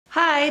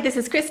Hi, this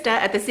is Krista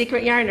at The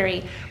Secret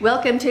Yarnery.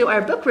 Welcome to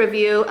our book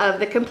review of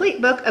The Complete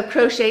Book of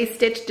Crochet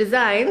Stitch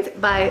Designs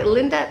by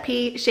Linda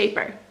P.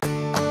 Schapper.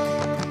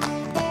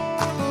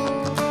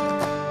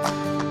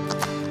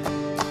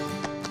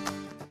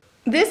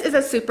 This is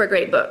a super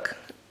great book.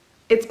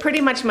 It's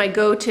pretty much my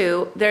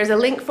go-to. There's a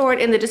link for it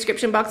in the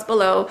description box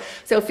below,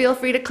 so feel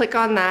free to click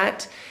on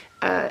that.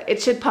 It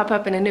should pop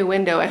up in a new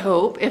window, I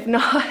hope. If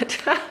not,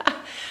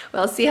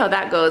 well, see how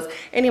that goes.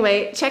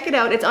 Anyway, check it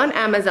out. It's on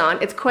Amazon.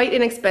 It's quite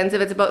inexpensive.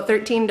 It's about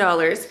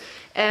 $13.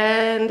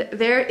 And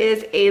there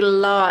is a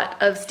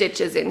lot of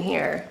stitches in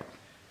here.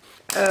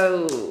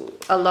 Oh,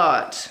 a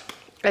lot.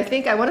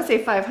 I want to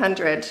say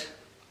 500.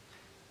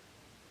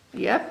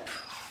 Yep,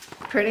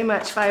 pretty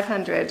much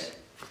 500.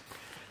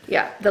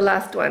 Yeah, the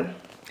last one.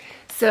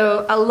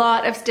 So a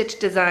lot of stitch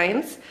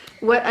designs.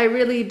 What I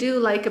really do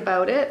like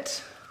about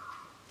it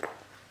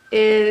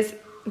is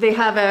they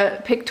have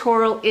a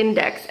pictorial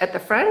index at the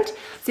front,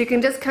 so you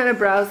can just kind of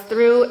browse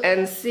through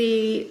and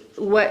see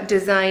what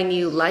design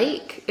you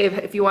like.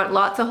 If you want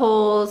lots of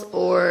holes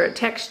or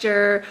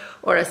texture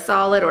or a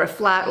solid or a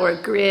flat or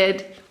a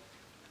grid.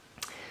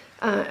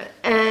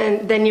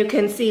 And then you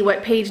can see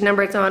what page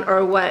number it's on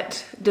or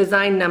what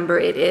design number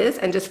it is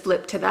and just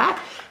flip to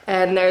that.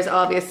 And there's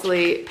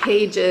obviously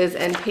pages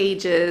and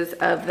pages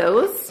of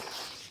those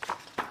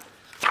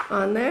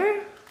on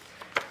there,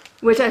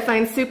 which I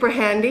find super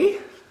handy,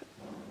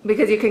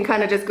 because you can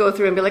kind of just go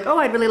through and be like, oh,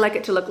 I'd really like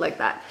it to look like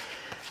that.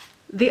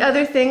 The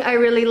other thing I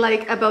really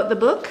like about the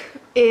book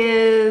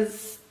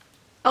is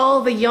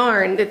all the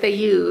yarn that they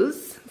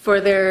use for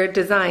their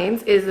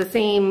designs is the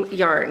same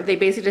yarn. They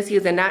basically just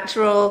use a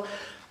natural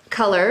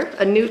color,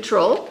 a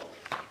neutral,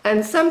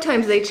 and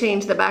sometimes they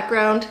change the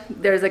background.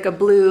 There's like a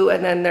blue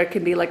and then there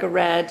can be like a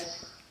red,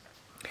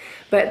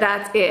 but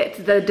that's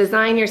it. The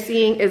design you're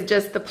seeing is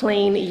just the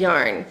plain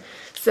yarn.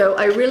 So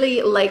I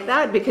really like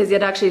that because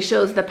it actually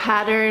shows the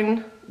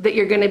pattern that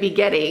you're going to be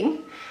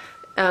getting,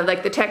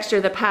 like the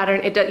texture, the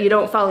pattern. You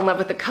don't fall in love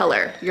with the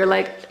color. You're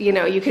like,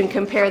 you can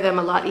compare them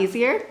a lot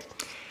easier.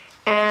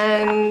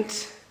 And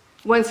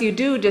once you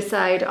do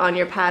decide on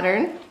your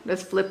pattern,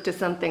 let's flip to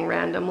something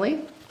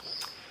randomly.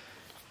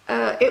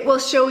 It will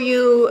show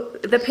you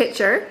the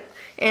picture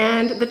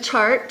and the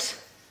chart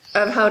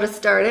of how to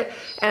start it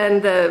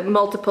and the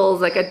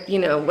multiples, like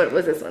what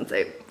was this one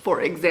say?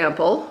 For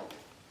example.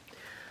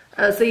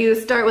 So you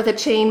start with a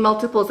chain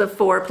multiples of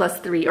 4 plus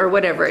 3 or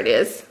whatever it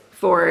is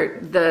for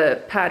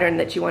the pattern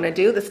that you want to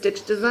do, the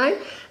stitch design.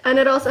 And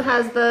it also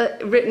has the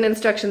written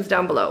instructions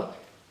down below.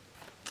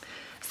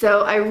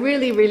 So I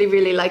really, really,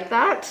 really like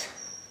that,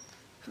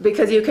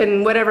 because you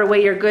can, whatever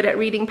way you're good at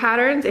reading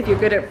patterns, if you're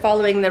good at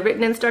following the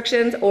written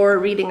instructions or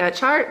reading a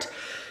chart,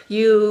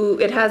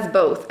 it has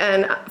both.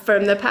 And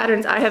from the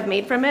patterns I have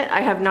made from it,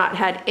 I have not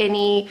had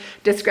any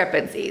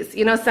discrepancies.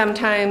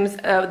 Sometimes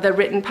the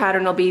written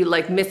pattern will be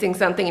like missing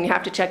something and you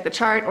have to check the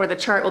chart, or the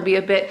chart will be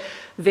a bit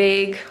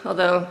vague,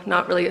 although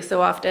not really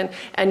so often,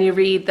 and you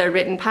read the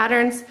written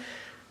patterns.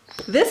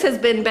 This has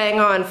been bang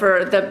on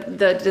for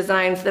the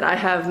designs that I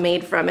have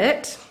made from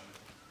it.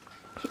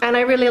 And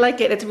I really like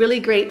it. It's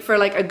really great for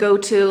like a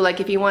go-to, like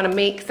if you want to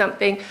make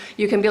something,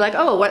 you can be like,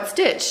 oh, what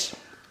stitch?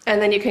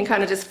 And then you can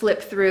kind of just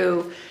flip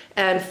through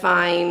and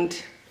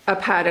find a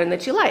pattern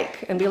that you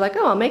like and be like,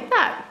 oh, I'll make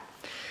that.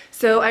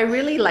 So I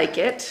really like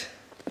it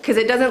because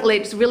it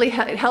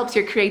helps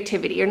your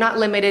creativity. You're not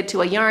limited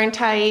to a yarn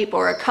type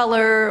or a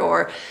color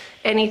or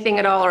anything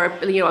at all, or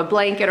a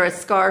blanket or a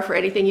scarf or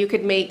anything. You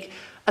could make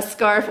a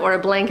scarf or a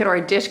blanket or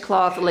a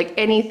dishcloth, like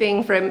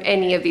anything from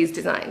any of these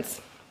designs.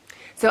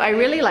 So I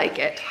really like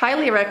it.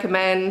 Highly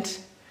recommend.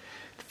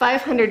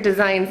 500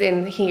 designs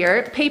in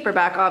here.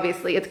 Paperback,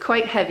 obviously. It's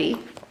quite heavy.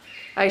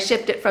 I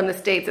shipped it from the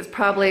States. It's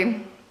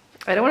probably,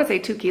 I don't want to say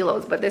 2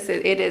 kilos, but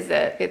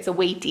it's a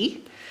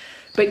weighty.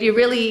 But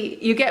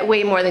you get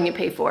way more than you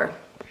pay for.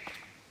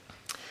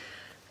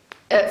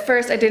 At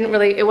first,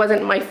 it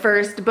wasn't my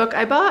first book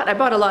I bought. I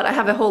bought a lot. I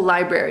have a whole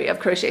library of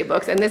crochet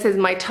books, and this is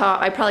my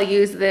top. I probably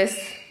use this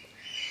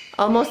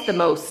almost the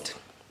most.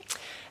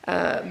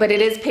 But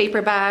it is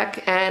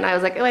paperback, and I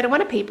was like, oh, I don't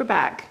want a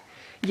paperback.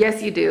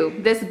 Yes, you do.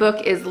 This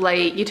book is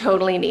light. You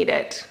totally need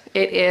it.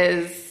 It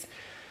is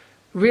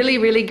really,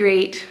 really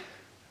great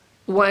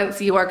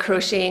once you are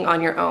crocheting on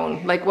your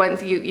own. Like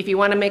if you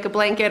want to make a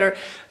blanket or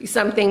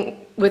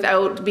something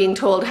without being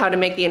told how to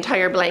make the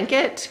entire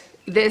blanket,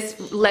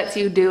 this lets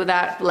you do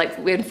that like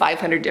in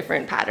 500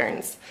 different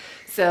patterns.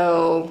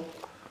 So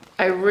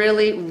I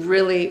really,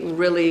 really,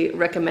 really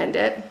recommend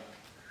it.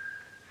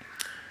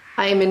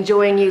 I am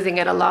enjoying using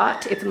it a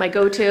lot. It's my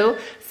go-to.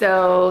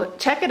 So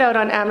check it out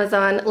on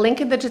Amazon. Link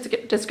in the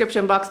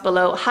description box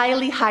below.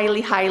 Highly,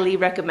 highly, highly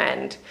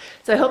recommend.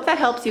 So I hope that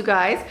helps you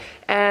guys.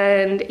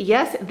 And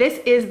yes, this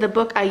is the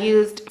book I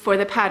used for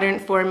the pattern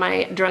for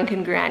my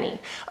drunken granny.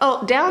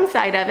 Oh,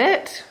 downside of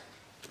it,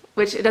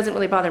 which it doesn't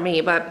really bother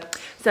me,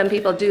 but some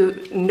people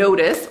do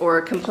notice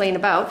or complain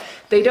about,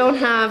 they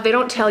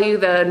don't tell you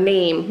the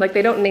name. Like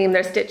they don't name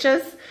their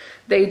stitches.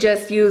 They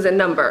just use a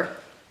number.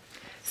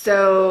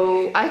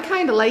 So I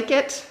kind of like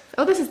it.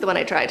 Oh, this is the one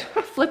I tried.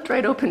 I flipped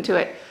right open to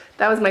it.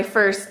 That was my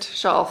first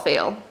shawl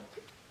fail.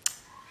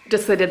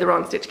 Just 'cause I did the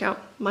wrong stitch count.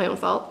 My own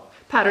fault.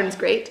 Pattern's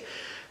great.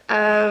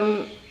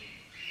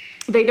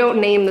 They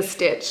don't name the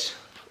stitch,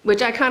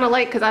 which I kind of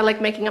like because I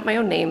like making up my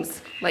own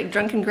names. Like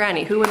Drunken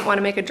Granny. Who wouldn't want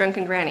to make a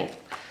Drunken Granny?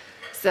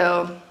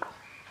 So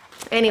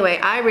anyway,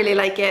 I really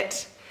like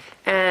it.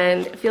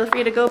 And feel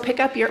free to go pick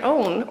up your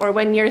own, or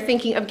when you're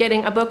thinking of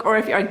getting a book, or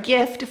if you're a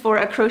gift for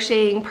a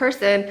crocheting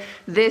person,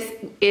 this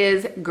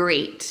is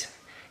great.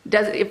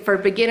 For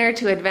beginner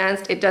to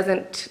advanced, it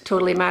doesn't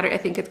totally matter. I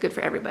think it's good for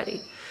everybody.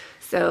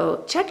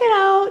 So check it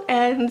out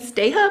and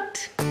stay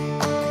hooked.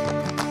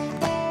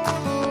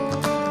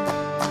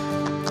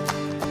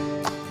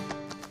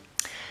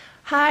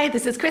 Hi,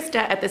 this is Krista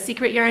at The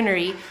Secret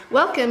Yarnery.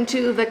 Welcome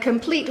to the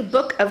complete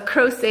book of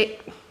crochet.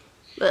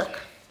 Ugh.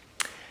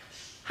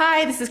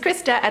 Hi, this is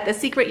Krista at The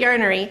Secret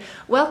Yarnery.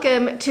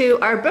 Welcome to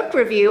our book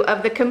review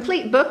of the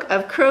complete book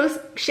of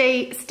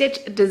crochet stitch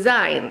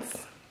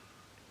designs.